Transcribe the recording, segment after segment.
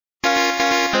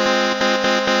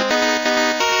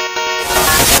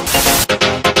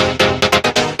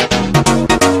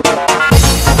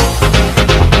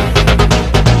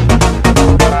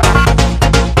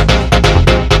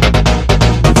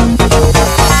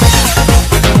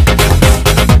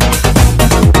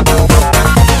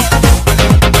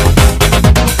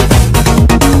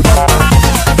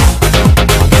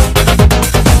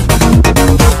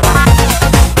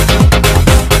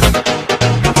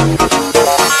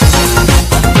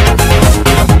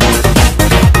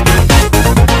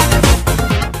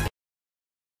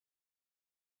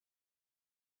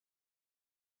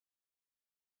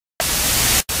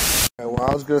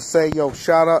gonna say, yo,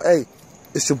 shout out, hey,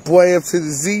 it's your boy F to the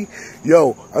Z.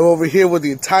 Yo, I'm over here with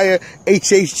the entire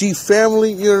HHG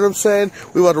family, you know what I'm saying?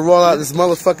 We about to roll out this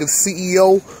motherfucking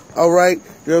CEO, alright? You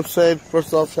know what I'm saying?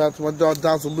 First off, shout out to my dog,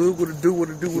 Don Salug, what it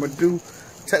do?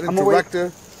 Technical director, you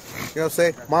know what I'm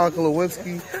saying? Monica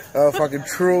Lewinsky, fucking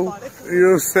True, you know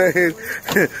what I'm saying?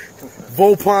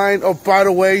 Volpine, oh, by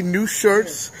the way, new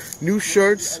shirts,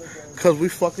 cause we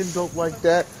fucking dope like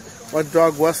that. My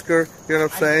dog Wesker, you know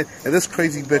what I'm saying? And this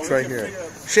crazy bitch right here.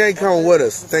 She ain't coming with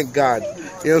us, thank God.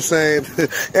 You know what I'm saying?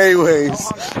 Anyways.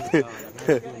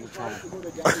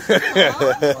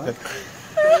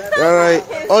 Alright.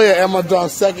 Oh yeah, and my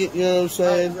dog Second, you know what I'm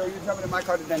saying?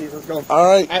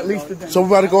 Alright. So we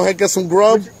about to go ahead and get some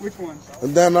grub. Which one?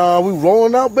 And then we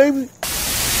rolling out, baby.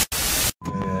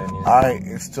 Alright,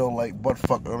 it's still like butt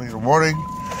fuck early in the morning.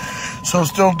 So it's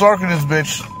still dark in this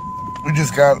bitch. We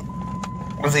just got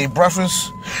let's eat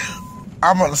breakfast.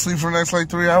 I'm about to sleep for the next like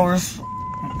 3 hours.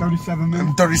 37 minutes.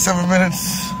 In 37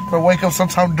 minutes. If I wake up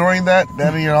sometime during that,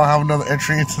 then you know I'll have another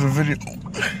entry into the video.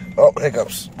 Oh,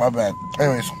 hiccups. My bad.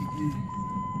 Anyways.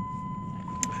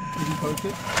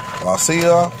 I'll see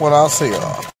y'all when I'll see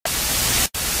y'all.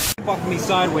 Fuck me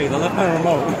sideways. I left my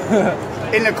remote.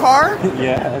 In the car?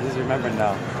 Yeah, I just remembered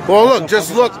now. Well, look,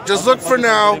 just look for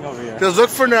now. Just look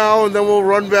for now, and then we'll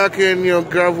run back in, you know,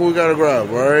 grab what we gotta grab,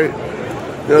 all right? You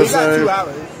know what I'm saying? 2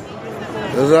 hours.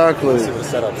 Exactly. Let's see what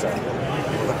setup's at.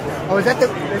 Oh, is that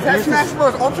Smash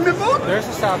Bros. Ultimate Mode? There's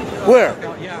the stop. Where?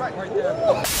 Yeah, right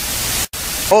there.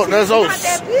 Oh, there's not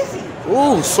that busy.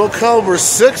 Ooh, Soul Calibur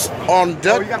 6 on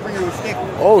deck. Oh, you gotta bring your stick.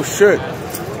 Oh shit.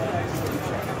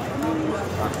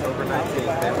 October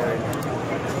 19th, February.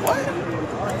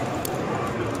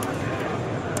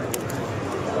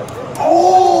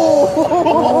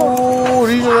 Oh,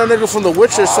 these are that nigga from The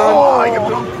Witcher, son. Oh, you're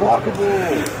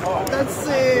unblockable. That's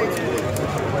sick.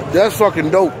 That's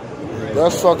fucking dope.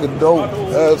 That's fucking dope.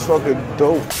 That's fucking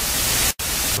dope.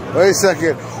 Wait a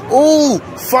second. Ooh,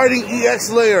 fighting EX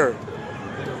layer.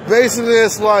 Basically,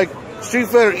 it's like Street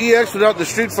Fighter EX without the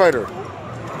Street Fighter,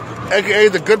 aka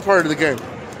the good part of the game.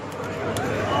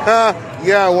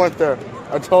 Yeah, I went there.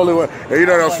 I totally went. Yeah, you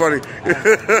know that was funny.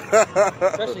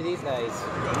 Especially these days.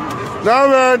 Nah,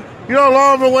 man. You know how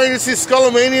long I've been waiting to see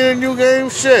Skullomania in a new game?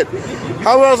 Shit.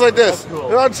 How else like this?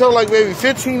 Cool. Until like maybe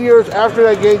 15 years after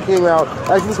that game came out,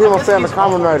 I became a fan of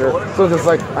Kamen Rider. So it's just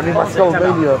like, I need my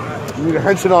Skullomania. You need to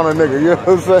hench it on a nigga, you know what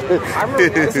I'm saying? I remember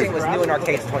this thing was new in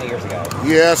arcades 20 years ago.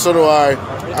 Yeah, so do I.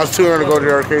 I was too early to go to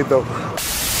the arcade though.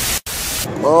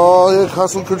 Oh, yeah,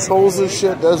 custom controls and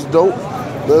shit. That's dope.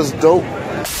 That's dope.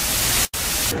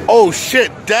 Oh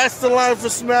shit, that's the line for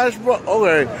Smash Bros.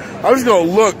 Okay, I'm just gonna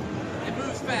look. It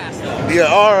moves fast though.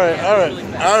 Yeah, alright.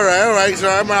 So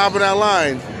I'm gonna hop in that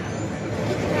line.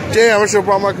 Damn, I should have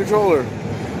brought my controller.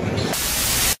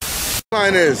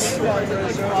 Line is.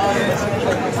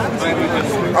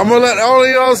 I'm gonna let all of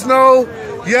y'all know,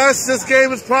 yes, this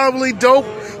game is probably dope,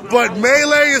 but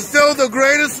Melee is still the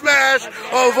greatest Smash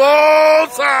of all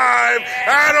time.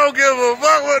 I don't give a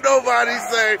fuck what nobody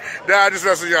say. Nah, I just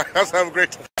mess with y'all. Let's have a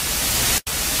great time.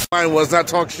 Mine was not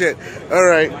talk shit.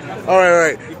 Alright.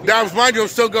 Now, mind you, I'm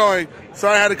still going.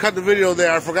 Sorry I had to cut the video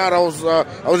there. I forgot I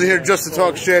wasn't here just to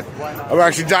talk shit. I'm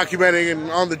actually documenting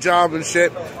and on the job and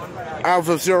shit.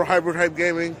 Alpha Zero Hybrid Hype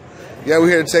Gaming. Yeah, we're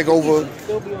here to take over.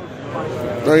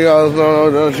 No, y'all.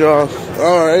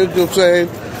 Alright, you know what I'm saying?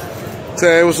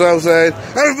 Say what's up, saying.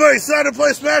 Everybody excited to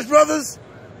play Smash Brothers?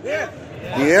 Yeah,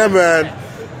 man.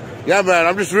 Yeah, man.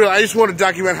 I just want to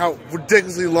document how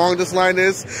ridiculously long this line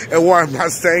is and why I'm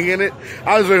not staying in it.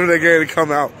 I was waiting for that game to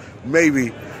come out.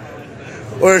 Maybe.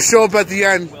 Or show up at the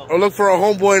end. Or look for a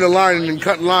homeboy in the line and then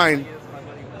cut in line.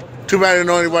 Too bad I didn't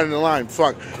know anybody in the line.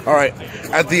 Fuck. Alright.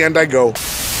 At the end I go.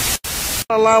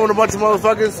 Online with a bunch of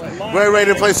motherfuckers,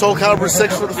 ready to play Soul Calibur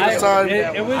 6 for the first time. You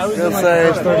know what I'm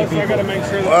saying?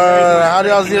 How do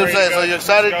y'all see what I'm saying? So you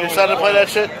excited? You excited to play that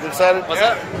shit? You excited? What's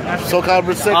up? Soul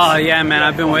Calibur 6? Oh yeah, man!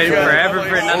 I've been waiting forever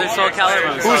for another Soul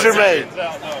Calibur. Who's your main?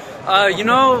 You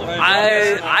know,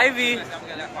 Ivy.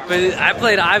 But I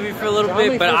played Ivy for a little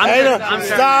bit. But I'm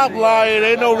stop lying.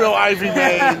 Ain't no real Ivy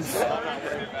mains.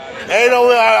 Ain't no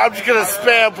way. I'm just gonna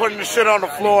spam putting the shit on the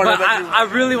floor. But I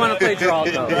really want to play Draw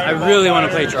though. I really want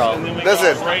to play Draw.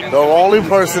 Listen, the only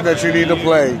person that you need to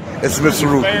play is Mr.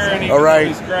 Ruthie. All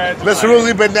right, Mr.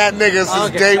 Ruthie been that nigga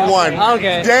since day one.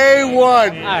 Okay. Day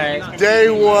one. All right. Day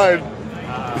one.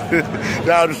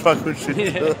 Now I'm just fucking with shit.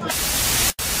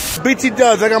 BT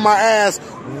Dubs, I got my ass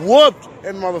whooped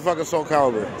in motherfucking Soul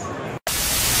Calibur.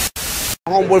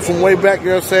 Homeboy from way back, you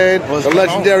know what I'm saying? The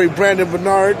legendary Brandon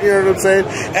Bernard, you know what I'm saying?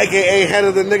 AKA head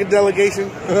of the nigga delegation.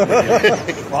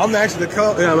 Well, I'm actually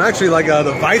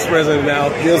the vice president now.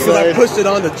 Yes, because I pushed it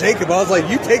on to Jacob. I was like,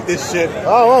 you take this shit.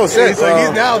 Oh shit. He's like,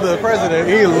 he's now the president.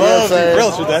 He loves to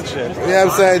relish with that shit. You know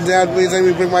what I'm saying? That means they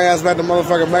bring my ass back to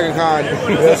motherfucking MegaCon. You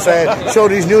know what I'm saying? Show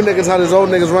these new niggas how these old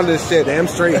niggas run this shit. Damn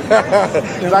straight.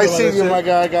 Nice seeing you, my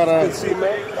guy. I got a...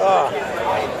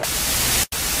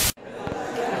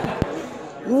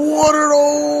 What are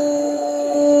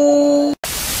those?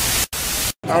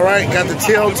 All right, got the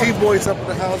TLT boys up in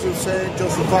the house. You saying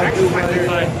Joseph Von Dude right here?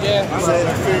 Yeah. I'm saying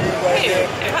the figure right there.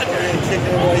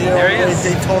 Kicking right here. There he is.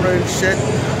 Daytona and shit.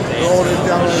 Rolling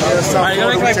down on the South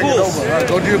Florida. We taking over. All right,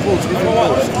 go do your pools.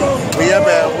 But yeah,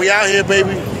 man, we out here,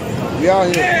 baby. We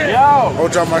out here. Yo.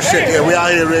 Don't drop my shit. Yeah, we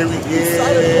out here, baby.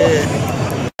 Yeah.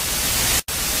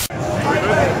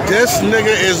 This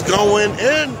nigga is going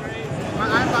in.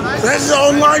 That's the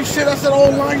online shit. That's that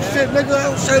online shit, nigga. I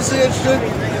don't say that shit.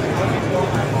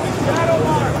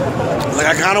 Like,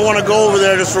 I kind of want to go over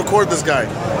there and just record this guy.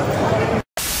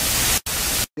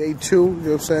 Day 2, you know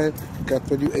what I'm saying? Got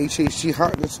the new HHG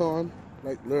hotness on.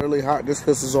 Like, literally hotness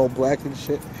because it's all black and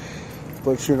shit.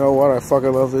 But you know what? I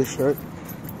fucking love this shirt. You know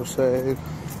what I'm saying?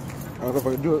 I don't know if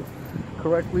I can do it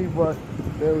correctly, but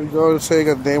there we go. It's saying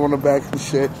got the name on the back and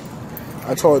shit.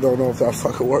 I totally don't know if that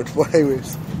fucking worked, but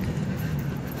anyways.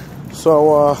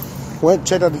 So, went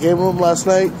checked out the game room last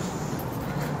night.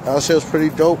 That shit was pretty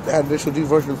dope. I had Initial D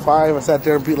version 5. I sat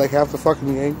there and beat like half the fucking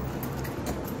game. You know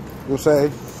what I'm saying?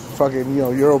 Fucking, you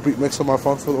know, Eurobeat mix on my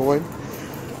phone for the win.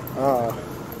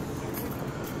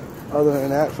 Other than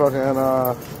that, fucking, and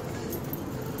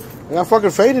I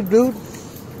fucking faded, dude.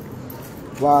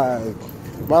 Like,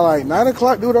 by like 9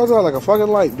 o'clock, dude, I was on like a fucking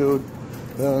light, dude.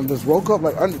 And just woke up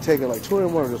like Undertaker, like 2 in the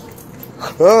morning, just,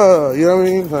 you know what I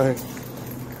mean? Like,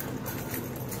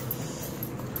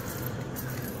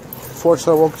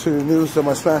 fortunately, I woke up to the news that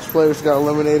my Smash players got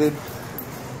eliminated.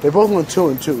 They both went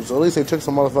 2-2, so at least they took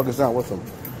some motherfuckers down with them.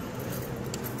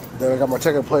 Then I got my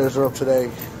Tekken players are up today.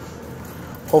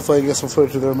 Hopefully, I can get some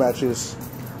footage of their matches.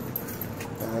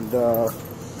 And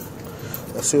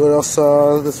let's see what else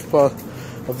this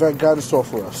event got in store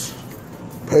for us.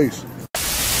 Peace.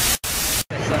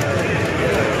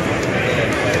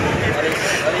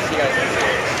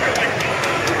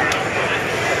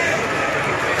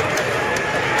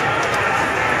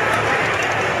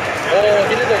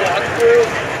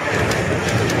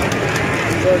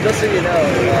 So just so you know,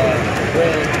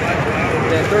 when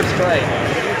the third strike,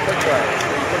 when you quick strike,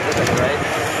 right,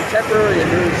 you temporarily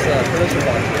lose collision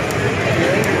velocity. And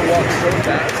you're able to walk so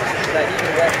fast that you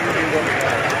can walk through one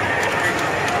time.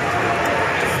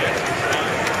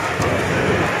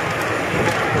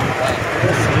 Wow,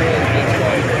 this really makes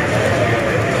fun.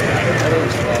 That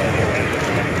was fun.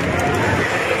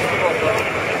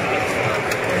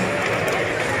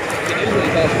 You can usually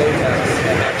bounce low fast.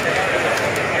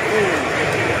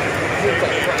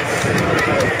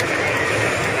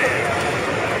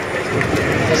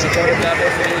 Just a total map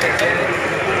for you to get.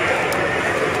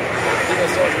 People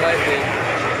so lively.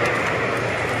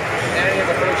 And you have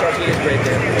a fully charged heat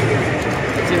breaker.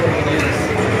 Let's see what we can use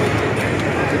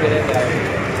to get in there.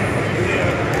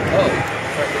 Oh.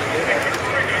 Okay.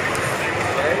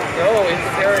 No, it's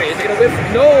scary. Is it going to whip?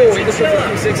 No, he just went for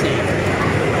 260.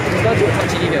 He's not doing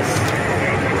touchy Egus.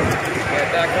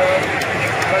 Alright, back row.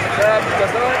 Tries to trap,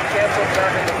 does not cancel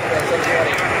traffic at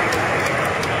 720.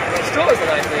 Still is a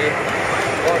nice lead.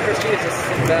 Well, Chris G is just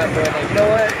sitting back going like, you know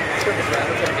what? Screw this man,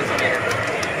 let's get a busy game.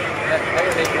 I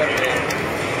would make another game.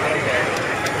 I don't care.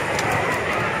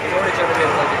 He's already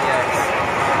generated like an EX.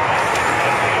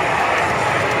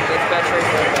 Let's bad trade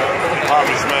for him.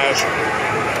 Harvey smash.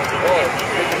 Oh,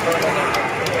 big confirm on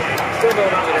that. Still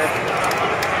going on meter.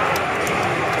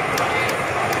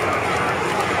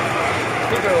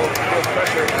 Pico feels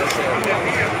pressure as to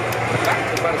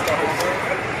try to stop his swing.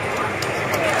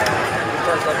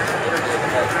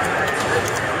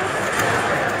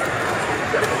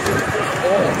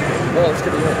 Oh, this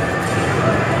could be it.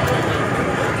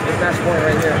 This match point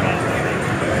right here.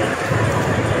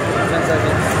 10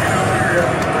 seconds.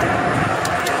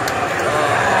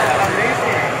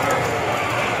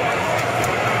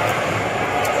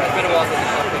 It's been a while since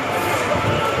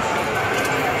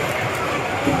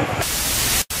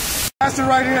Master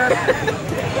right here.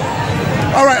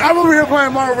 Alright, I'm over here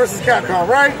playing Marvel vs. Capcom,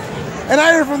 right? And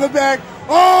I hear from the back,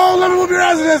 oh, let me move your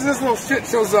ass in this. And this little shit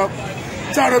shows up.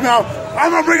 Talking about,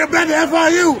 I'm going to bring it back to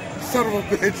FIU. Son of a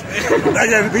bitch. I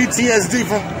got PTSD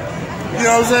from, you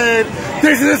know what I'm saying?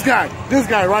 This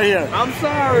guy right here. I'm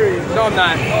sorry. No, I'm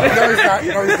not. No, he's not.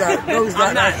 No, he's not. No, he's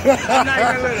not. I'm not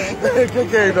even little. Good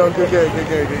game, though. Good game.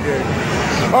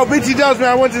 Oh, BT Dubs, man.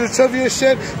 I went to the trivia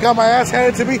shit. Got my ass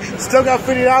handed to me. Still got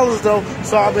 $50, though.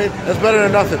 So, I mean, that's better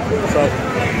than nothing. So.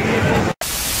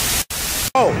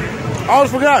 Oh, I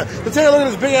almost forgot. Let's take a look at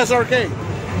this big-ass arcade.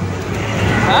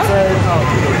 Huh?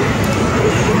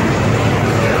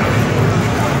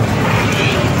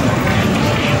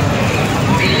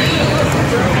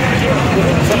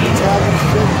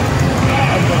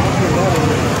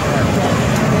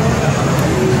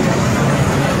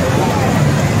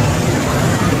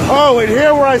 Oh, and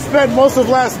here where I spent most of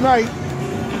last night.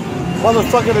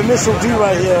 Motherfucking initial D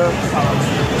right here.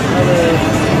 I mean,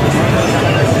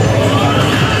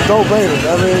 dope, baby.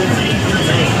 I mean,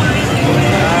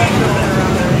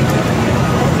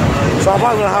 so I'm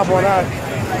probably gonna hop on that.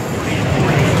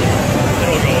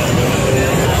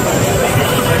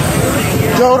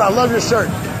 Dude, I love your shirt.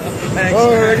 Thanks. Oh,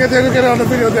 get it on the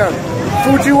video there.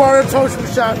 Fujiwara Toshi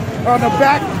shot on the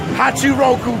back.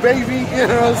 Hachiroku, baby. You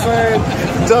know what I'm saying?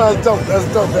 That's dope. That's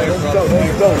dope, man. That's dope.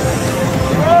 That's dope.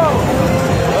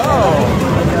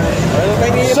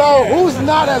 So, who's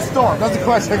not at Storm? That's the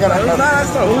question I got to ask. Who's not at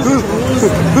Storm?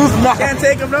 Who's not? Can't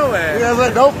take him nowhere. Yeah, I was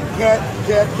like, nope. Can't.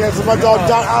 So my dog,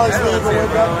 Don Alex, man, go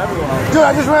wake up. Dude,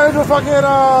 I just ran into fucking,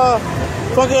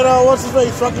 what's his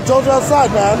face? Fucking told you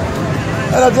outside, man.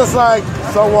 And I'm just like,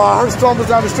 so her Storm was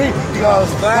down the street. He goes,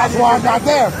 that's why I'm not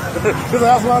there. He's like,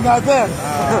 that's why I'm not there.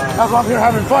 That's why I'm here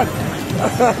having fun.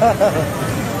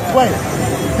 Wait,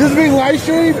 this is being live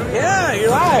streamed? Yeah, you're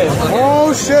live.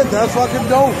 Oh shit, that's fucking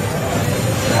dope.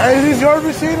 Hey, is this your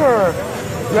machine or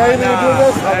you got anything to do with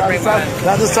this?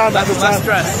 Not this time. Less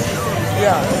stress.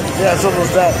 Yeah, something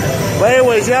like that. But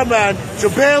anyways, yeah, man,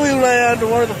 Jabali Land,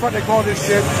 whatever the fuck they call this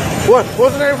shit. What's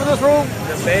the name for this room?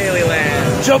 Bailey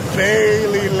Land.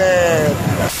 Jabali Land.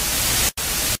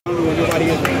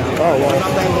 Oh, well.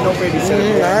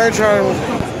 I ain't trying to.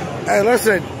 Hey,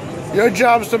 listen. Your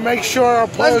job is to make sure our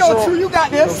players Let's go, True. You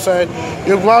got this. You know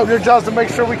what I'm saying? Your job is to make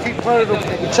sure we keep track of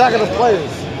the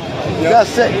players.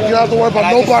 That's it. You don't have to worry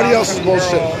about nobody else's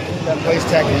bullshit. That plays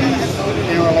tech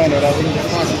in Orlando. That we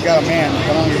got a man.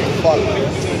 I don't give a fuck.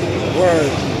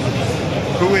 Word.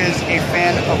 Who is a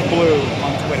fan of blue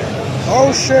on Twitter?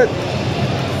 Oh shit.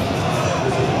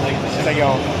 She's like,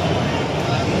 yo.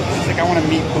 She's like, I want to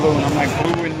meet Blue, and I'm like,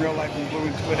 Blue in real life and Blue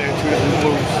in Twitter, two different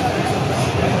Blues.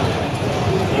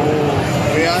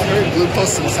 Oh yeah, I heard Blue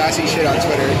posts some sassy shit on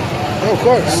Twitter. Oh, of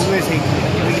course. Blue is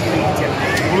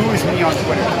Blue is me on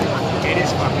Twitter. It is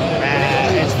fucking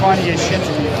bad. It's funny as shit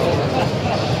to me.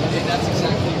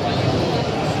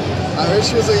 I heard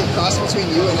she was like a cross between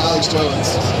you and Alex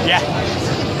Jones. Yeah.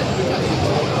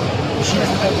 She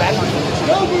doesn't go back on you.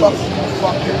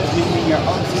 Fucker, give me your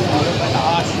ugly mother like an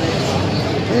ostrich.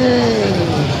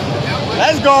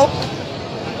 Let's go.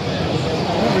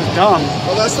 That was dumb.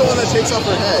 Oh, that's the one that takes off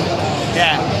her head.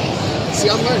 Yeah. See,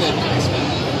 I'm learning.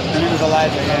 Her name was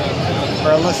Elijah, yeah.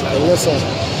 Or Alyssa. Alyssa.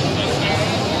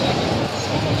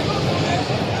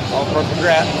 All for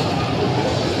grab.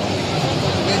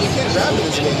 Man, you can't grab in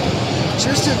this game.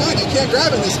 Cheers too good. You can't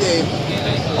grab in this game.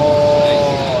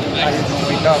 Oh, I didn't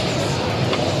wake up.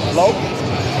 Hello?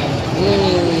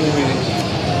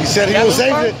 He said he was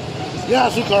saving it. Yeah,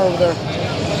 it's a car over there.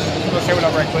 Go say what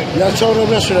up right quick. Yeah, I told him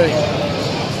yesterday.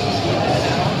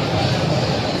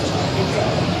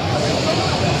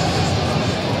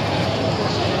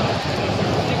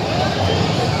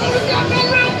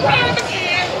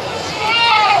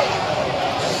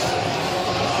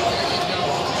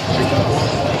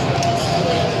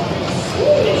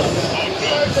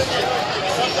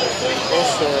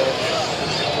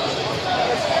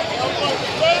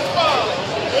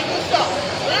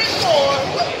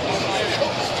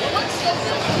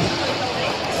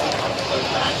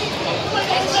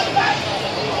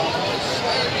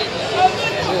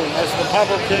 That's the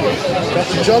pop-up kick. Got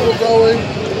the juggle going.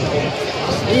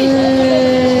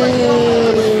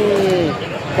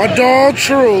 My dog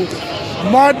True.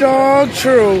 My dog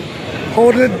True.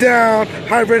 Holding it down.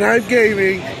 Hybrid Hype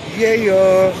Gaming.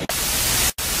 Yeah.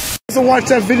 I watched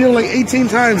that video like 18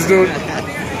 times, dude.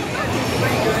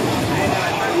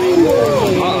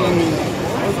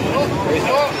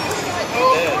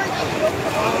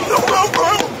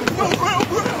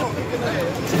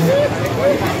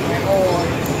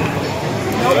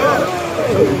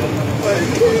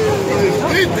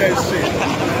 Eat that shit.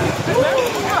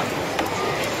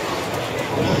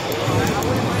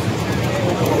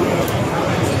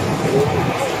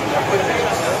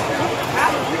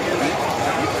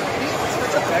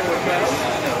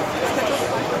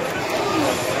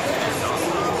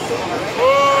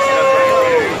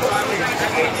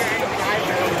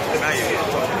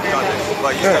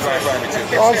 Like, you step right in front of me, too.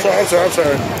 Oh, I'm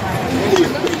sorry.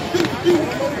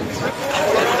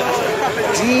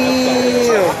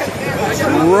 Damn.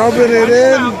 Rubbing it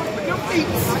in.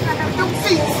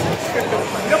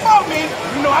 Come on, man.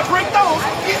 You know I break those.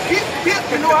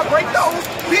 You know I break those.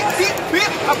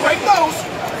 I break those.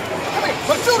 Come here.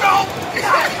 But you don't.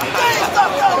 Ain't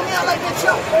stop calling me out like that,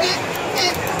 yo.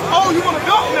 Oh, you want to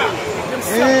go now?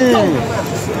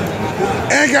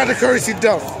 And got the courtesy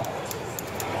dump.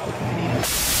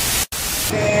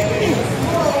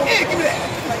 Hey, give me that.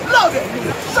 Love that.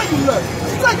 Say you love it.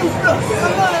 Say you love it. I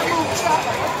love that move shot.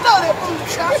 Love that move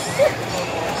shot.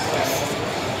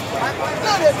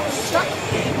 Love that move shot.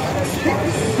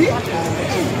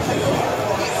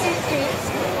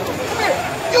 Come here.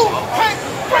 You can't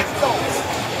break those.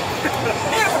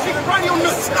 And if you can run your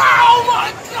nuts. Oh my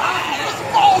God. This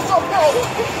ball's so broke.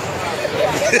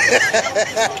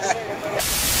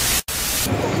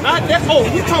 Not that. Oh,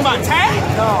 you talking about tag?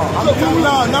 No.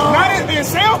 Not it being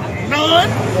sale? None.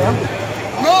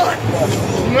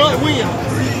 Win.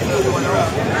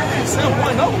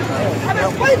 7.0. I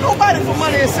didn't play nobody for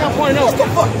money at 7.0. What the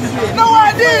fuck? No,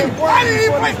 I didn't. I didn't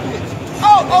even play.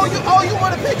 Oh, you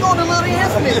want to pick on the little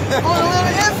infant? Oh,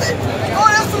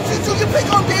 that's what you do. You pick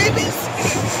on babies.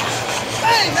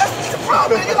 Hey, that's the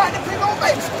problem. You like to pick on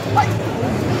babies. Like.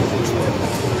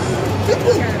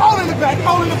 All in the back.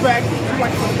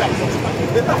 Right from the back.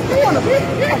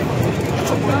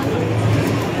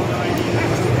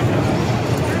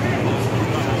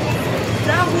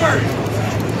 Downward.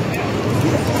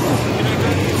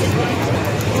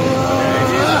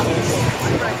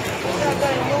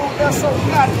 That's so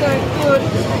goddamn good.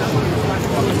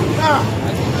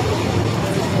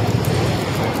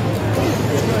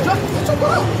 Jump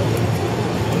up.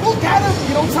 Who got him?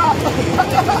 You don't top.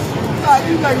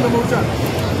 You like him more time.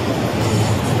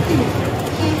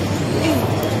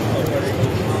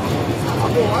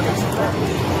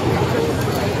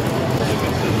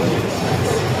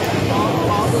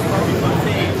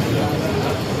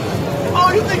 Oh,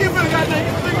 you think you're gonna do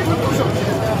something?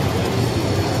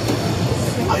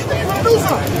 Oh, you think you're gonna do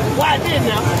something? Why I did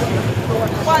now?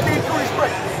 Why I did 3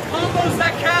 straight? Combos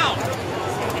that count.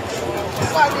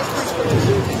 Why I did 3 straight?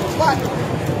 Why?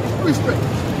 3 straight.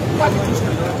 Why did 2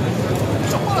 straight?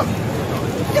 So what up?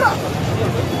 Get up.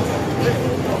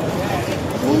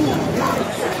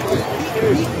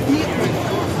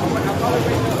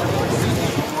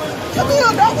 Come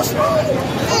here, dog. What's wrong?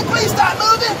 Hey, please stop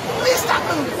moving. Please.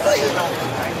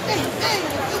 Hey.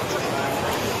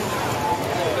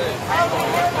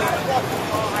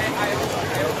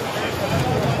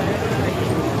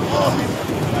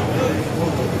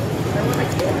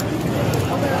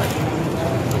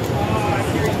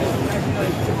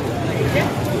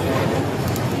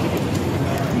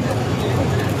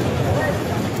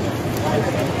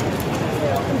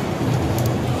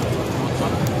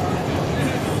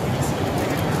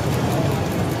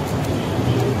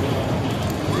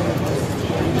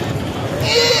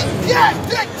 Yeah,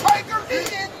 that tiger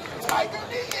in.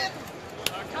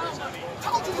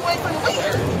 Told you ain't gonna wait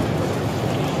here.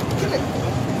 Come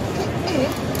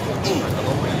here.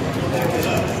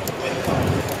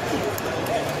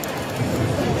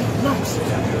 Nice.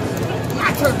 My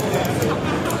turn.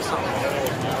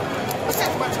 What's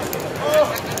that? My turn.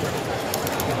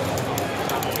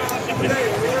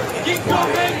 Keep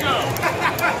going, go.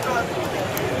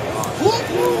 Whoop.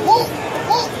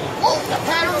 The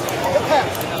pattern.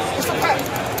 It's a pattern.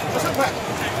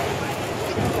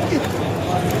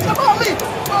 Come on, me.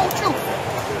 Don't you.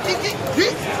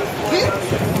 Leave.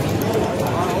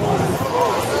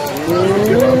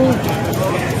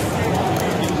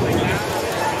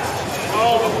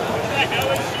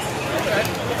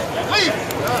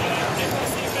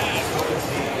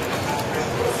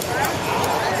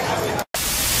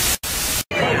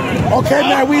 Okay,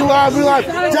 man, we live.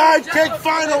 Dive kick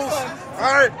finals.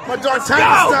 All right, my dog Tiger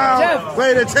style. Jeff.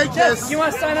 Way to take this. You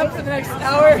want to sign up for the next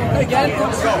hour again?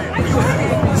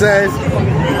 Say,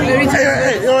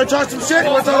 hey, you want to talk some shit?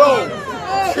 You want to talk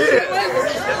shit?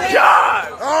 God!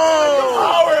 Oh! The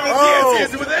power of the DNC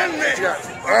is within me!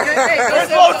 Let's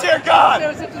vote here, God!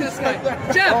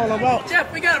 Jeff,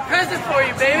 we got a present for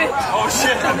you, baby. Oh,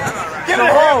 shit. Give it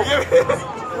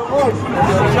here.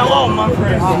 Shalom, my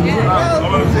friend. I'm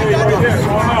going to see you right here.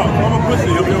 Come on. I'm a pussy.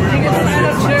 He'll be over here. You can sign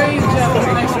up Sherry's Jeff for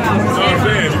the next round. You know what I'm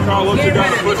saying? You call up your guy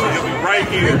a pussy, he'll be right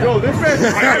here. Yo, this man.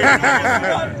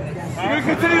 You gonna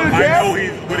continue to jam? I know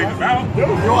he's what he's about.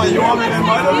 You want me to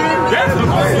invite him here? Yes,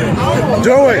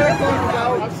 do it.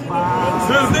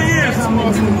 So the thing is,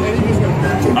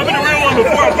 I've been a real one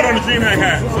before I put on the DreamHack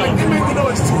hat. So.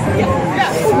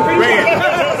 Man.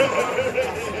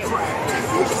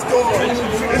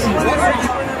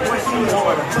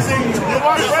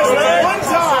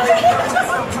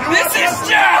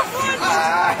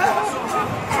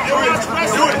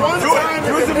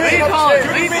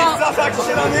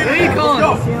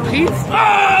 Pizza.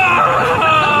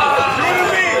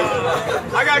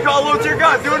 I gotta call Lil Tier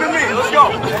God. Do it to me. Let's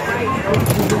go.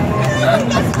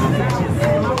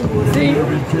 See,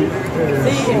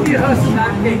 if you host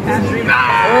that big country.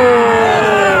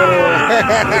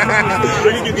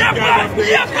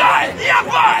 Yeah,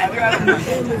 boy.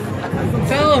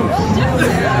 Tell him.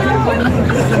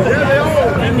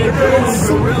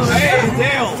 Hey,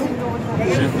 Dale.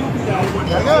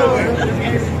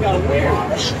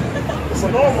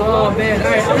 Oh man,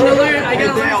 alright, I'm gonna learn. I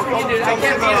gotta learn from you, dude. I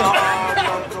can't be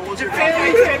Japan.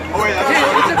 Oh, wait,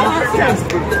 It's a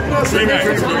concept.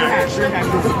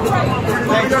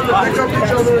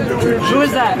 Who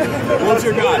is that? What's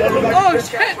your god? Oh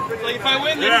shit! Like if I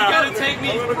win, then you gotta take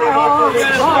me. You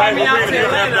gotta fly me out to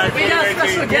Atlanta. We got a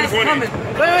special guest coming.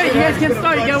 Wait, you guys can't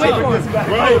start. You gotta wait for him.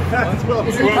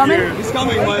 Is he coming? He's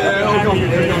coming, but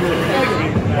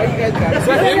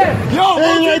Yo,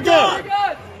 hey, right there.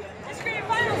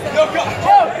 Yo, go!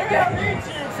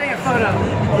 Take a photo.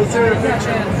 He's got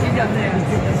fans. He's got fans.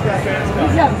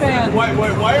 He's got fans. Why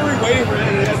are we waiting for him?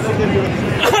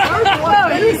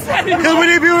 Because we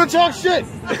need people to talk shit.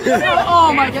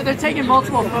 Oh my god, they're taking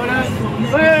multiple photos.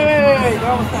 Wait.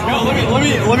 Yo, let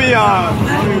me.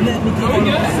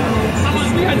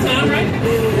 We got time, right?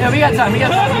 Yeah, we got time.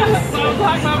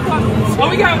 Oh,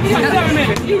 we got 7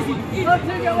 minutes. Easy. No,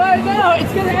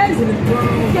 it's gonna end.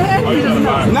 He doesn't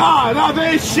know. Nah, they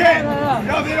ain't shit.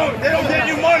 No, they don't get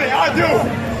you money. I do.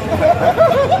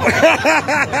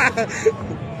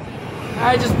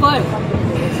 Alright, just play.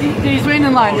 He's waiting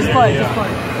in line. Just play. Just play.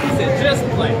 He said just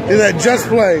play. He said just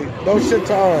play. No shit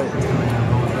time.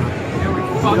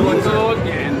 Fucking go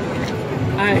again.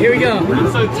 Alright, here we go.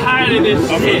 I'm so tired of this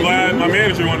I'm so shit. glad my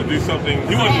manager wanted to do something.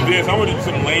 He wanted to do this. I wanted to do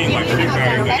something lame like shit out.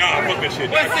 He's like, nah, fuck that shit.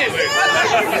 What's this?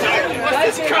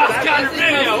 What's this cross-country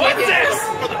video? What's this?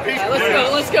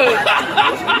 Let's go.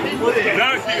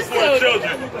 Now it's for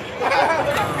children.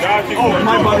 Now it's for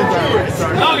My children.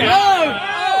 Okay. Oh!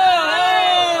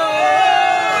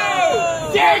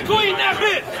 Dairy Queen that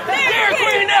bitch! Dairy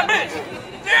Queen that bitch!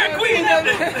 Dairy Queen that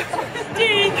bitch!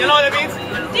 You know what that means?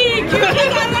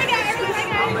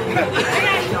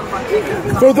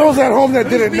 For those at home that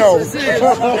didn't know. Whose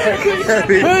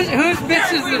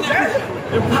bitch is this?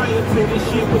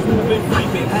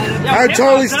 I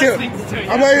totally still.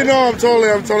 I'm letting you know I'm totally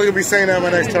gonna be saying that in my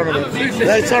next tournament.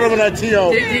 Next tournament at TO.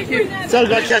 So I'm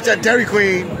gonna catch that Dairy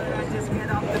Queen.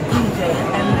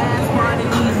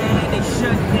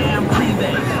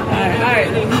 Alright.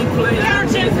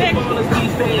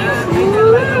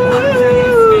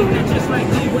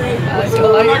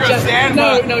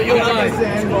 No, you'll die.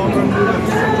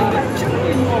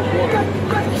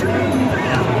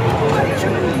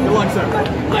 Good luck, sir.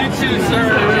 You too, sir.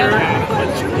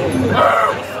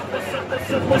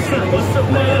 What's up,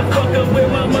 motherfucker, where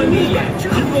my money at? You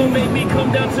gon' make me come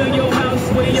down to your house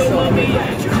where your mommy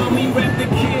at? Call me rap the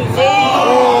kids.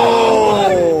 Oh!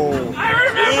 I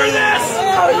remember this!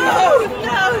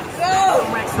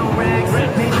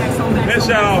 That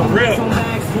shot off real.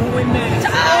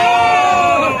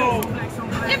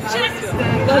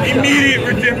 Immediate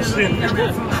redemption.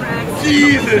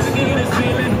 Jesus.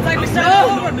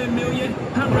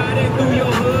 I'm riding through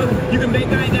your hood. You can make I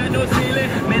ain't got no ceiling.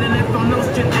 Man, I left on no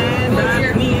strip and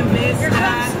ride. Me and Vince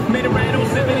slide. Made a ride on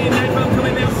 79 from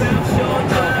coming down South Shore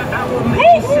Drive. I will make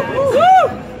you shine.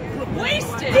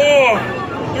 Wasted. 4,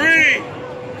 3,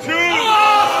 2.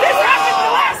 This happened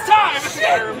the last time!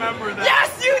 I remember that. Yes,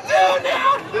 you do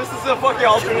now! This is a fucking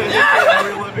alternate history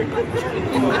we're living.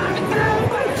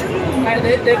 Alright,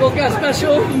 they both got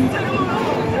special.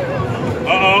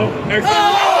 Uh-oh. Excellent.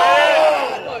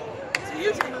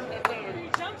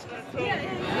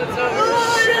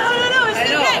 I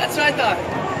know, that's what I thought. I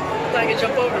thought I could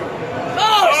jump over.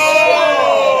 Oh, shit!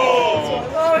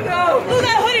 Oh, no! Blew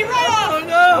that hoodie right off. Oh,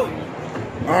 no!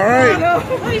 All right. Oh, no!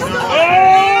 Hoodie's still Oh,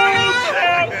 shit.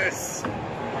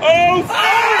 Oh,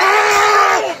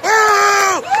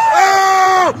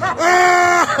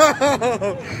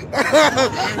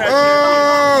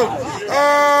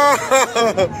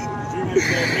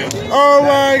 oh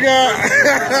my God.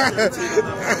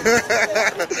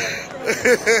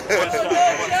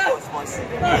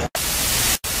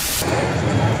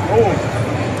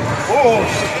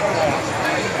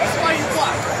 That's why you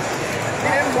block. He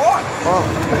didn't walk. Oh.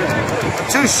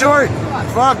 Too short.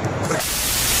 Fuck.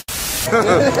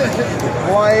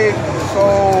 Boy, so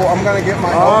I'm gonna get my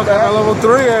Oh, got my level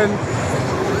 3 in.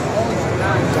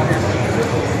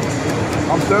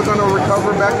 I'm still gonna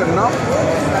recover back enough.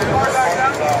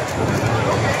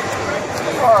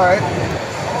 Alright.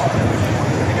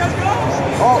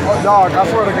 Oh, dog, I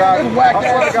swear to God. I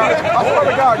swear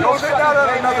to God. Go sit down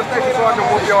at another station so I can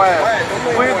whoop your ass.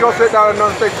 Please go sit down at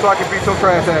another station so I can beat your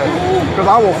trash ass. Because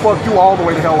I will fuck you all the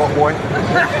way to hell up, boy.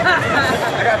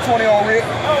 I got 20 on Rick.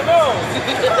 Oh, no.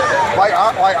 Like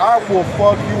I will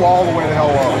fuck you all the way to hell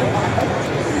up.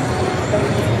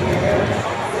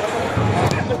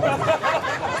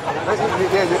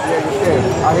 Yeah, you're scared.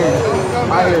 I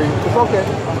hear you. It's okay.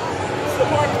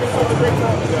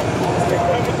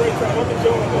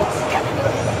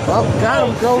 Well, got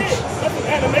him, coach. That's an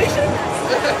animation.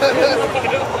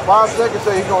 5 seconds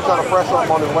say he's gonna try to press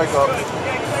something on his wake up.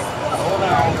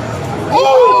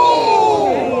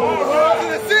 Oh! I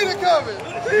didn't see it coming.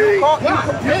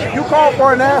 You called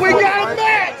for an ass. We got a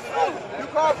match. You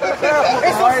called for an ass.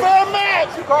 It's a fair match.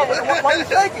 You called for it. Why you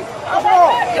shaking? What's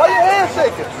wrong? Why your hands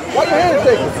shaking? Why your hands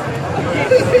shaking?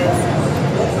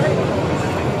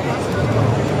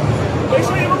 Make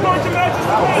sure you record your matches.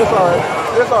 It's alright.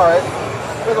 It's alright.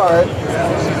 It's alright.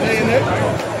 Stay in there.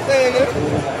 Stay in there.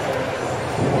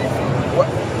 What?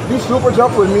 You super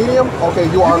jump with medium? Okay,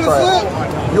 you are trash.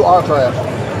 You are trash.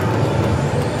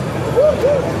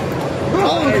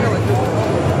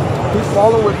 He's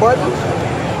falling with buttons.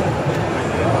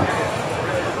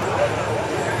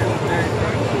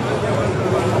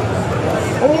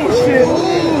 Oh shit.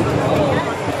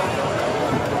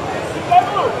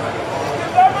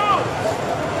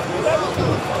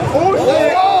 Oh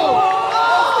shit.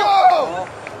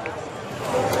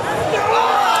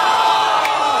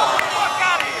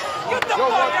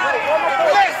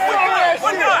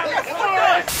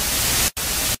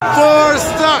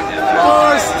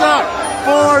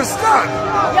 Four stuck.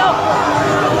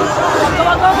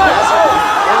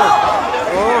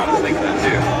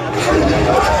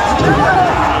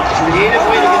 Creative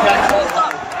way to get back.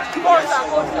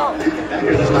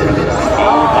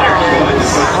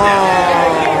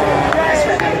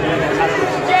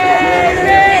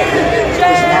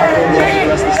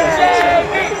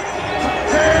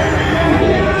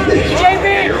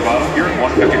 You're at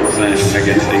 150%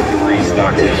 against a 3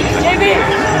 stock session.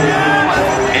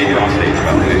 And you're on stage,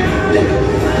 by the way.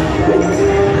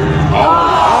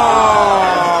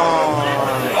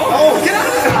 Oh, get out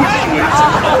of the way!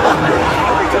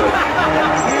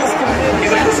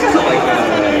 He's like, this guy's like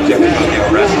Jeff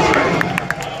wrestles, right?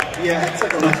 Yeah, it's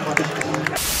like a last one.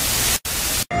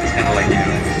 It's kind of like, you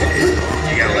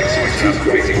gotta like switch it up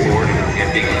facing forward and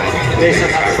being Based on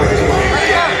how the first one.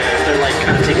 They're like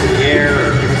kind of taking the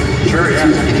air. Sure, yeah.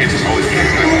 You can't just always be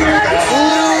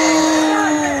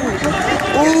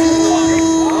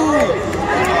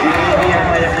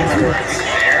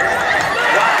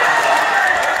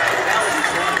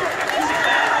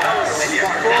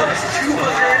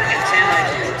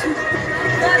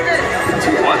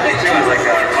One thing too is like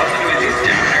Russell doing these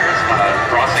down airs,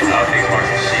 crossing up these marks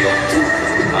of shield.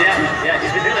 Yeah,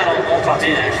 he's been doing that all top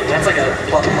in actually. That's like a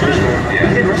plus one. Yeah.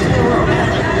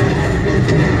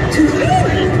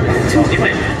 He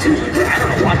might, I don't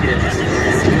know why he didn't.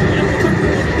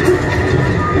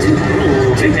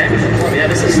 Ooh, big damage. Yeah,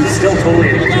 this is still totally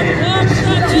a good game.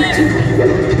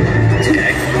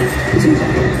 Okay.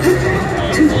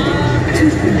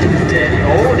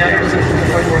 Oh, now you're just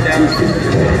quite more down.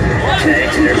 Okay,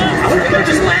 there's. I would have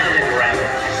just landed and grabbed it.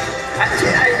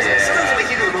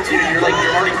 Sometimes like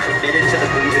you're already committed to the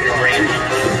move in your brain.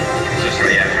 It's just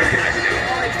really, yeah, really nice to do.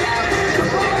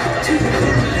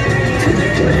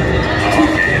 Oh,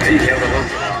 okay, yeah, you killed a little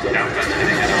down fence and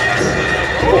then that's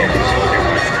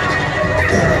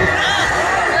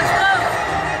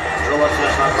Real left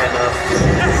foot's not quite enough.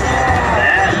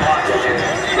 That block,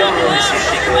 you don't really see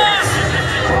Chico.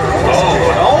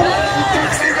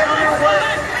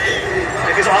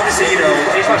 Because obviously, you know,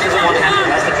 H-Box doesn't want to have the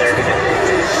rest up there because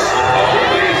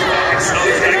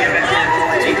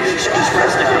maybe she should just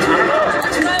rest it. I don't know.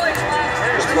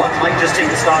 Might just take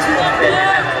the stock and have a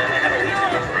lead.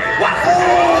 Wow.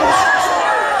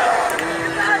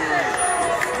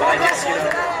 But I guess, you know.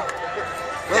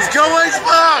 Let's go,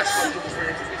 H-Box!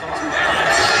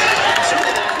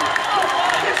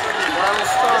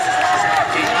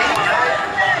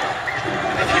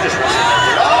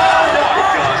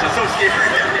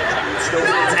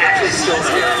 It's actually still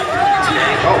scary.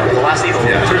 Oh, the last needle.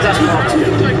 Yeah. Turns out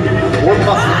more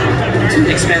puff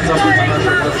expands upwards. I'm not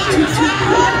sure what the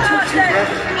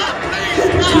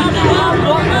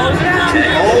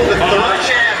Oh, the third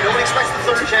jab. Nobody expects the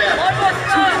third jab. I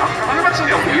wonder about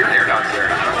something weird air dodge there.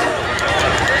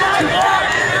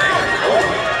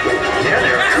 Yeah,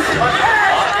 there.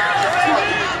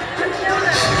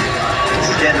 This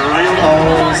is getting real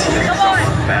close.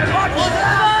 Bad.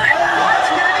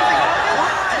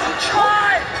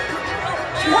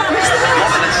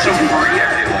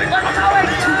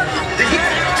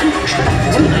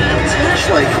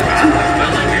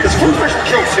 Full special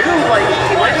kill too. Like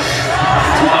he might just get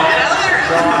out of there.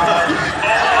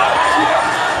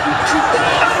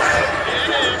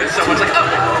 And someone's like, oh.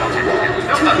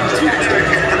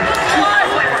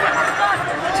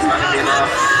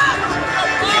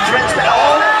 He threatens the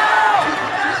hell.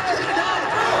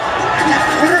 That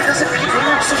flitter doesn't beat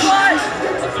him so much.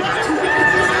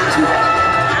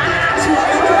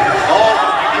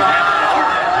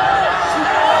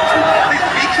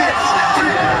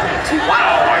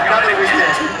 Wow, another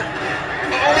weekend.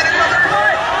 Oh, get another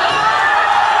one!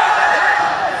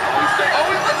 Oh,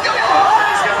 let's go!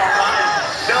 He's got all right.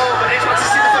 No, but H wants to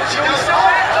see the foot. She goes, no!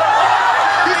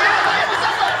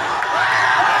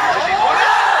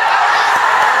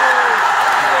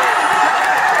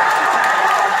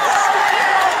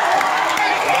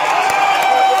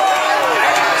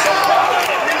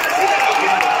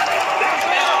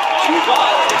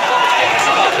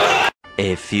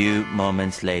 A few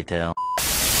moments later.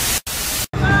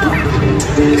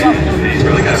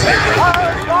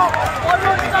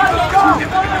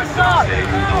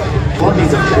 One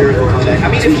needs a miracle comeback. I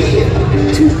mean, if he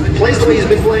plays the way he's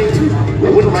been playing, I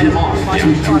wouldn't write him off. Yeah,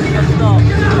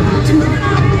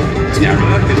 I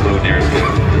really like this low narrative.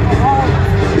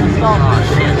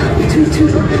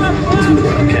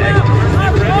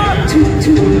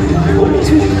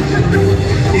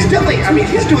 He's definitely, I mean,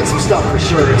 he's doing some stuff for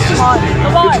sure. It's just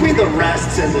between the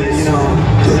rests and the, you know.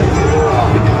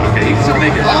 Okay, he's still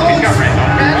making it. He's got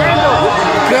Randall.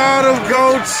 Got him,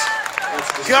 coach.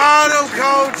 Got him,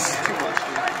 coach.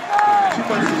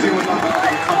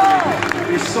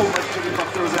 There's so much Jimmy Buck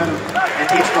throws at him. And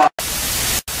each drop.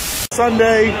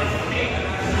 Sunday,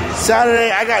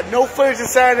 Saturday, I got no footage of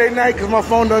Saturday night because my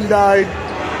phone done died.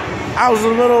 I was in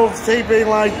the middle of taping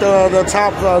like the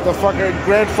fucking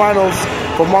grand finals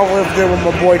for Marvel Aleph did with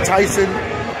my boy Tyson.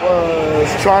 Was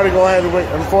trying to go ahead and win.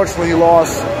 Unfortunately, he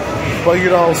lost. But you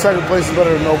know, second place is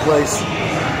better than no place.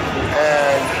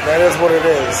 And that is what it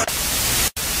is.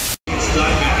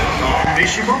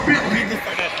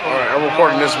 Alright, I'm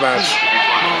recording this match.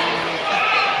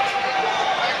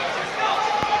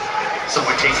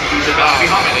 Someone chasing these about to be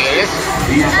humming.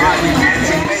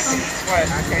 What?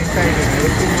 I can't say this.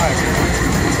 It's too much.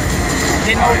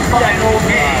 Final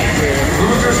game.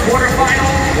 Losers quarterfinal.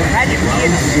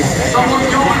 Someone's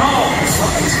going home.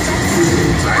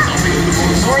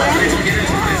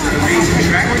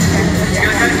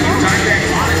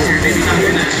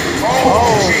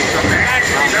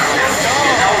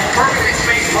 That was perfectly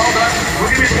spaced. Well done.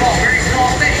 Look at this ball. Very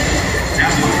small thing.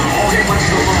 That's what the whole game wants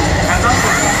to go wrong. That's up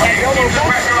for us. Keep the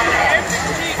pressure on now.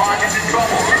 Bond is in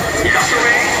trouble. Yes,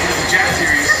 Ray. This is Jack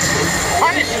series.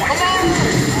 Punish. Come on.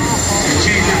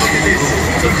 Change the way it is.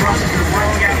 The cross is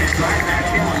working out. It's like that.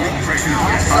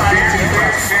 A very,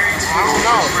 very smooth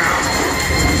first round.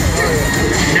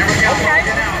 Never got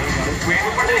broken out. Wait,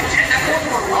 we're going to get that one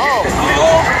more. Oh,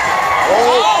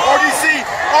 RDC,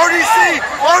 RDC,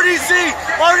 RDC,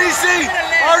 RDC,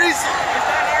 RDC.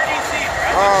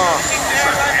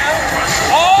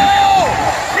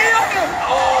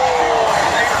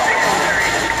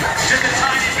 Just a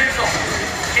tiny missile.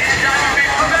 Can't dive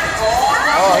in from it.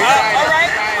 Oh, he died. All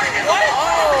right. What?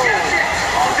 Oh.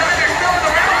 They're still in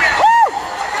the round. Woo!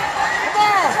 Come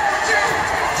on.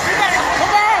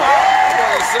 Come on. What do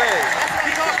I say? What are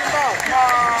you talking about?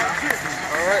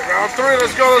 All right, round three.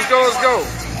 Let's go, let's go, let's go.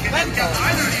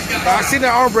 I seen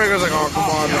that arm breaker. I was like, oh, come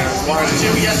on, man. Why is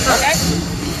it? Okay.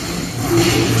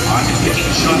 I'm just getting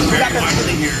shots very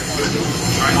wisely here.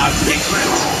 Try not to take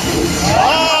threats.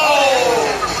 Oh!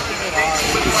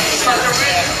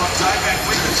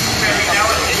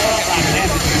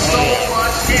 So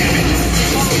much damage.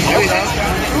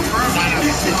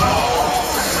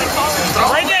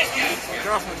 Right there.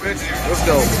 Let's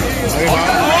go.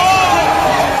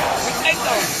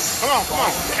 Come on, come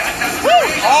on. Woo!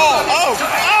 Oh!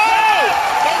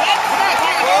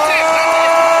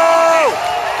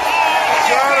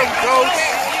 Got him, coach.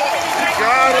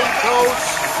 Got him, coach.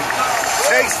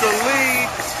 Takes the lead.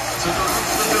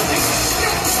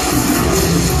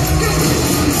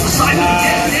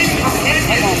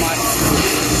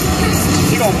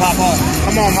 He gonna pop off.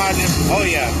 Come on, Martin. Oh,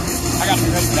 yeah. I got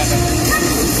some ready for that.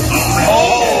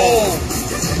 Oh!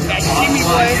 That shimmy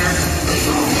play.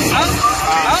 Up.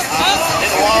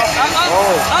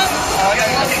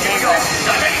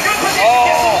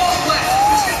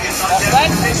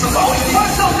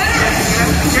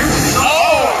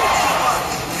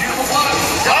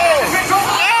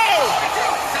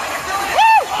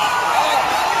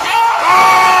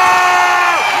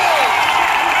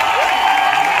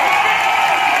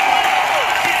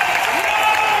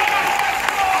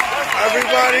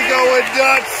 Everybody going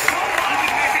nuts.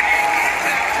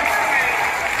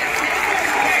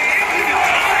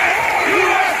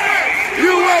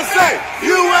 USA,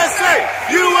 USA,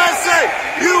 USA,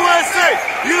 USA,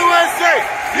 USA,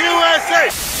 USA.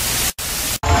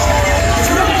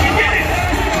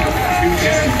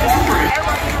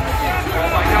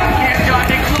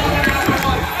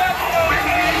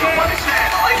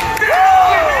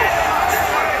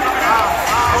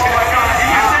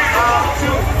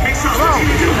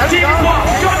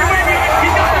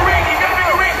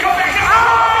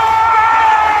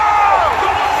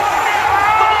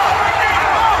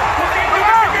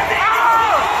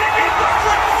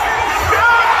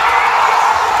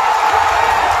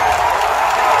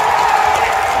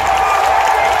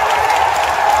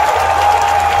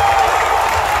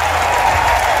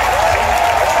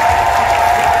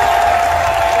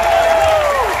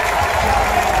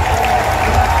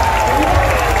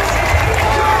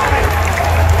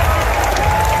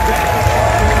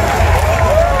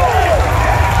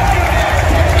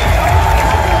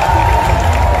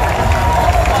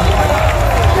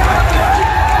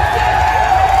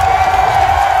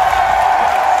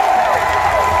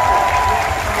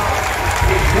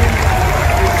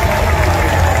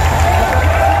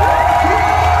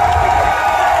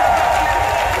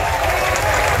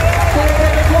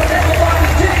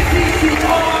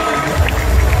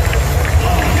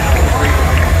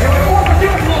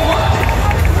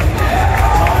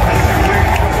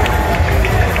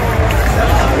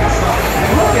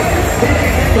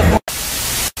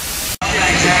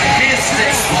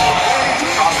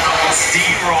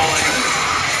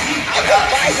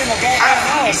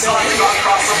 He saw him go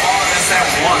across the ball and miss that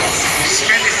once.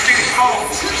 Spin his feet forward.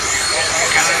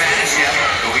 Got an advantage, yeah.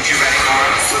 Luigi ready for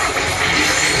it.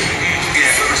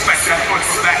 Yeah, respect that foot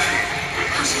from back here.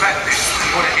 Respect it.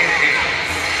 Put it in it.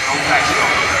 Don't back it up.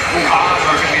 Hard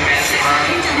work, man.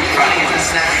 Try to get the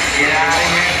snap. Get out of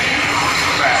here.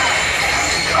 Back.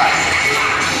 Back.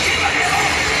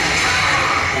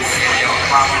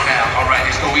 Calm it down. All right,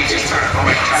 it's Luigi's turn. All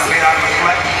right, try to lay out and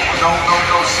reflect. No,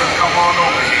 sir. Come on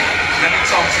over here. Let me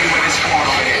talk to you in this corner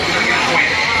over here. We're going to get a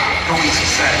win. Luigi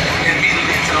said.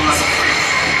 Immediately into the level 3.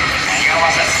 And you gotta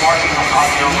watch that sparking on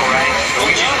Cosmiogo, right?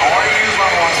 Luigi already used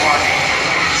level 1 sparking.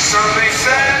 Survey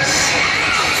says.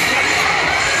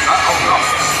 No.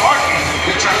 Sparking.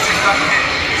 You're trying to take nothing in.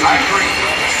 I agree.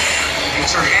 Get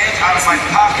your hands out of my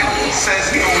pocket,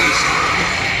 says Luigi.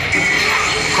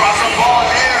 Cross the ball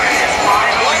there.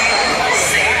 Finally,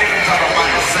 saved it until the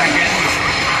final second.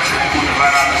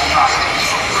 Right on the top.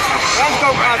 Let's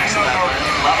go, Cosmiogo.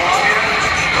 Level up here.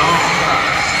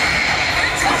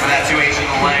 Look for that 2H in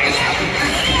the leg.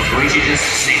 Luigi just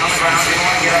stayed on the ground. Didn't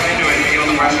want to get up into it. Feel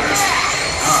the pressure.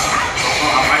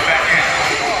 I'm right back in.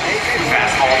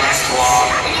 Fastball, nice block.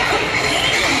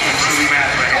 Truly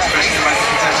matters right here, especially right the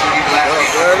potential to be left.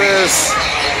 There it is.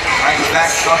 Right back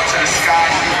up to the sky.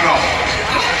 Here we go.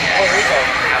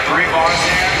 Got 3 bars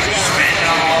there. Spinning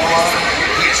on the level up.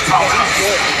 He gets powered up.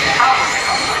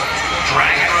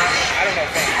 Dragon rush.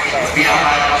 Beyond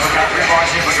that, I've got 3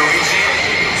 bars here, but go easy.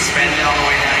 Spinning it all the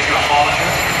way down. He's going to fall into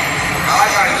it. I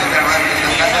like how he did that, right?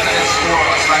 That doesn't score.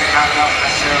 It's like not out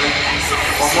necessarily.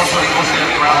 Or more so, he goes in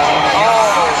the ground.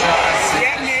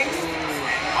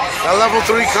 That level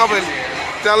 3 coming.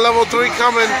 That level 3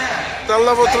 coming. That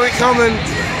level 3 coming.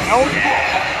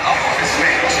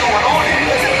 What's going on here?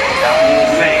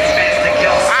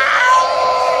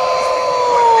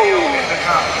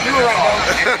 You were right,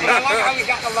 though. I like how we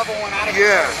got the level 1 out of it.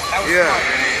 Yeah, yeah.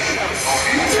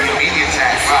 He still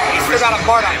got a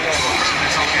bar out there.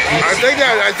 I think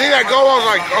that goal was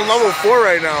like on level 4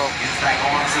 right now.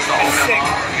 That's sick.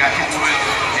 Got him.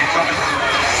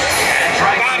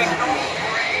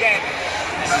 Dead.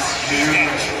 He's dead.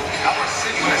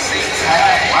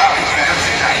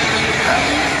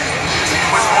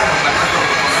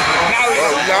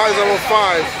 Now he's level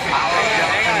 5.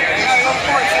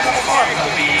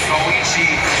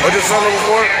 Oh, just on level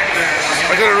 4? I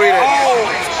couldn't read it. Oh!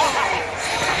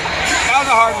 That was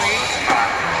a hard read.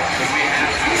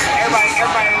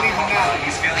 Everybody leaving now.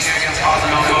 He's feeling good against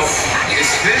Cosmiogo. Is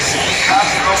this the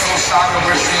Cosmiogo saga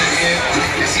we're seeing here?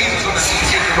 Is he going to see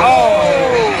taking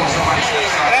over?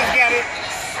 Let's get it.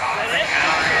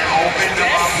 Open them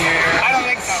up here. I don't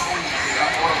think so.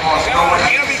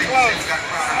 It'll be close.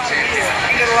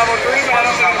 Into the level 3, but I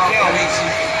don't think it'll kill.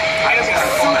 It'll be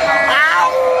super.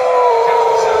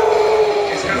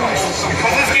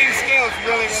 Because this game scales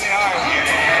really, really hard.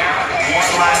 One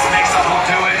last mix-up will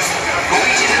do it.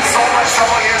 Luigi's in so much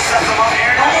trouble here. Sets him up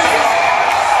here.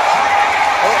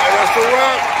 Oh, that's the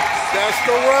wrap. That's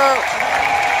the wrap.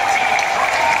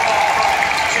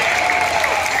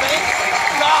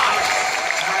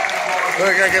 Wait,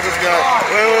 I gotta get this guy.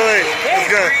 Wait. This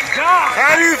guy.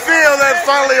 How do you feel that's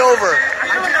finally over?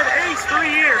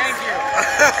 Thank you.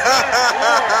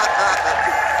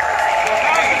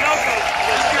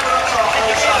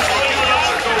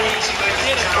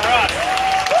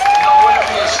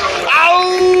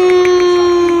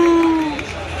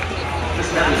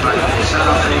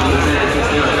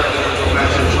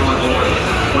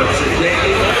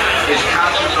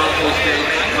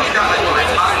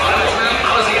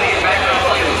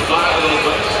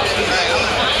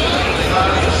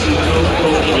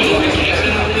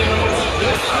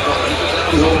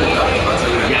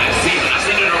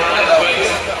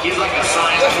 He's like a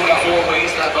size 24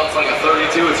 waist, that belt's like a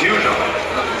 32, it's huge on him.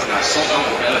 This guy's so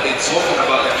humble, man. It's so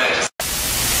about that match.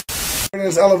 In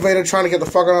this elevator trying to get the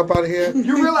fuck up out of here.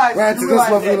 You realize ran to this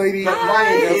lovely lady. that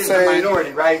Ryan is the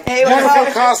minority, right? Wonderful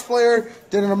cosplayer.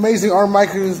 Did an amazing art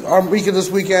weekend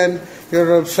this weekend. You know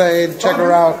what I'm saying? Check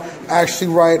her out. I actually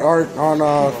write art on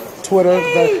Twitter.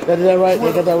 Did that right? Did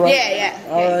I get that right? Yeah.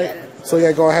 All right. So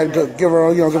yeah, go ahead, give her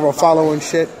a follow and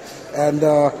shit, and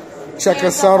check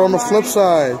us out on the flip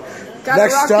side.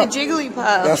 Next rock up, the Jigglypuff.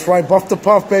 That's right, buff the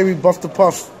puff, baby, buff the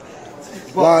puff.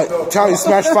 Tell you,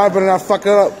 smash 5, but not fuck it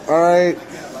up. All right.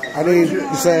 I need you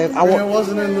saying I want. It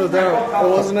wasn't in the demo. It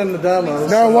wasn't in the demo.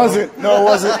 No, it wasn't. No, it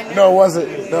wasn't. No, it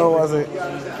wasn't. No, it wasn't.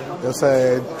 You're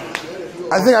saying.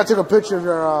 I think I took a picture of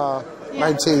your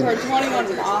 19. Or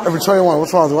 21's off. Every 21.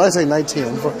 What's wrong? Why did I say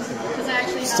 19? Because I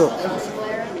actually have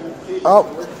Oh.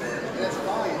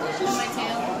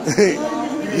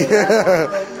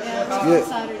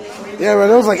 Yeah, man,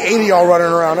 there was like 80 y'all running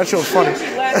around. That shit was funny.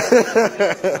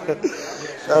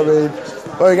 I mean,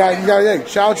 well, you got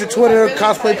shout out your Twitter,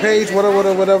 cosplay page,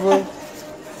 whatever.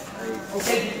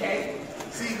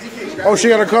 Oh, she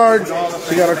got a card.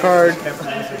 She got a card.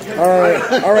 All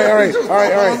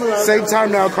right. Same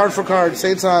time now, card for card.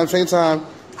 Same time.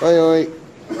 Wait.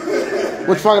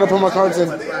 Which pocket I put my cards in?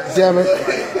 Damn it.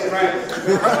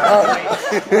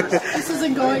 This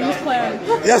isn't going as planned.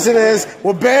 Yes, it is.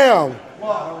 Well, bam.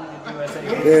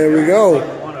 There we go.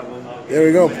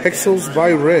 Pixels by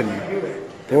Rin.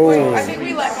 Boom.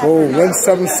 Rin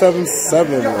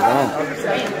 777. Wow.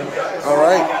 All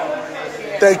right.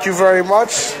 Thank you very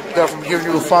much. Definitely give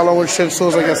you a follow and shit as soon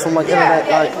as I get some like internet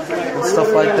and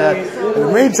stuff like that. In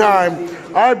the meantime,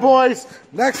 all right, boys.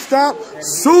 Next stop,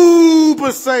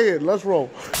 Super Saiyan. Let's roll.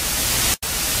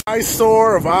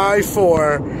 Eyesore of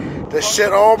I-4. The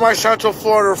shit all my Central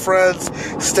Florida friends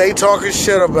stay talking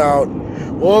shit about.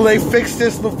 Well, they fix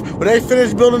this when they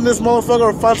finish building this motherfucker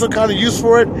or find some kind of use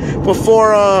for it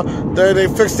before they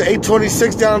fix the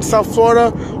 826 down in South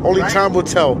Florida. Only time will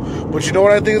tell. But you know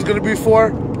what I think it's going to be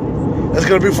for? It's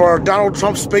going to be for our Donald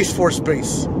Trump Space Force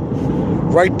base.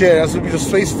 Right there. That's going to be the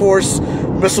Space Force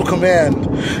Missile Command.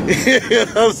 You know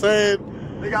what I'm saying?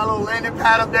 They got a little landing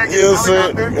pad up there. You know what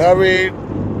I'm saying? I mean,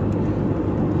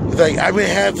 like, I'm going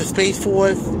to have the Space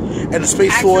Force, and the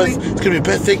Space Force is going to be the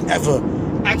best thing ever.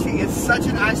 Actually, it's such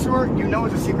an eyesore, you know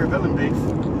it's a secret villain base.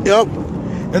 Yep.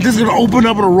 And this is going to open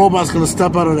up and a robot's going to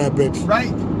step out of that bitch.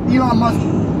 Right? Elon Musk,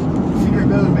 secret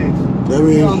villain base. I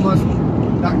mean, Elon Musk,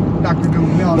 Dr.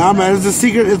 Doom. Nah, man, it's a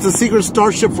secret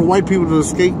starship for white people to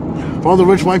escape. For all the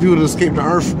rich white people to escape the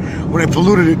Earth when they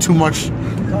polluted it too much. This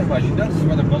is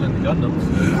where they're building Gundams.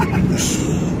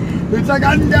 It's a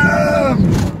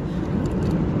Gundam!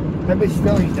 That bitch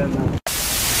still ain't done that.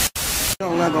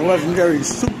 Orlando legendary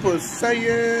Super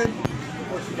Saiyan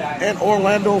in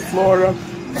Orlando, Florida.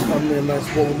 I mean, nice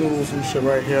bowl of noodles and shit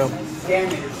right here.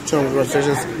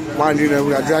 Just mind you that we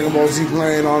got Dragon Ball Z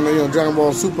playing on the Dragon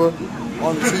Ball Super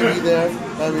on the TV there.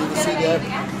 I mean, you can see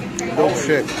that. Dope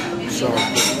shit. So,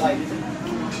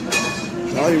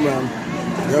 tell you, man,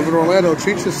 you ever in Orlando,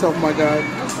 treat yourself, my guy.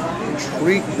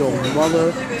 Treat your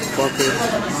motherfucking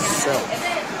self.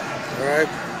 All right.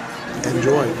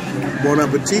 Enjoy. Bon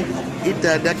appetit. Eat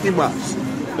that decky box.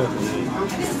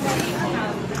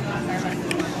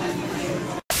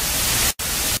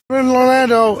 In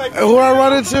Orlando, who I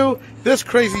run into? This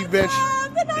crazy bitch.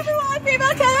 The #1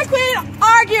 female killer queen,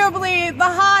 arguably the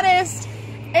hottest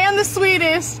and the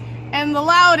sweetest and the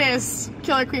loudest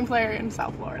killer queen player in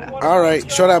South Florida. All right,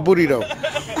 show that booty though.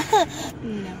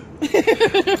 No.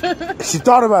 She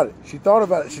thought about it. She thought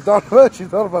about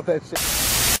that shit.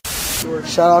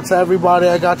 Shout out to everybody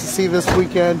I got to see this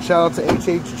weekend. Shout out to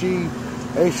HHG,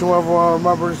 H1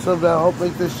 remembers them that helped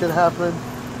make this shit happen.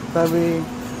 I mean,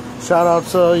 shout out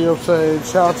to, you know what I'm saying,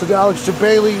 shout out to Alex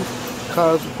Jabailey,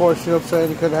 because of course, you know what I'm saying,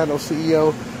 he couldn't have no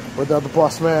CEO without the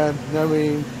boss man. You know what I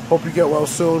mean? Hope you get well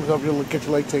soon. Hope you'll get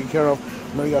your leg taken care of.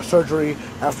 I know you got surgery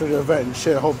after the event and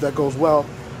shit. I hope that goes well.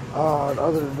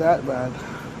 Other than that, man,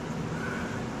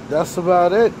 that's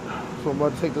about it. So I'm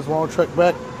going to take this long trek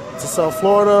back to South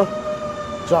Florida,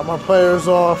 drop my players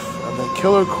off, And then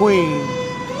Killer Queen,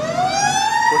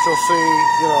 which you'll see,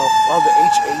 you know, on the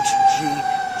HHG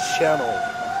channel.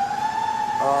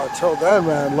 Till then,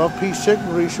 man, love, peace, chicken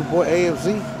grease. Your boy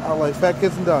AFZ. I like fat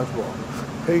kids and dodgeball.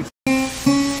 Peace.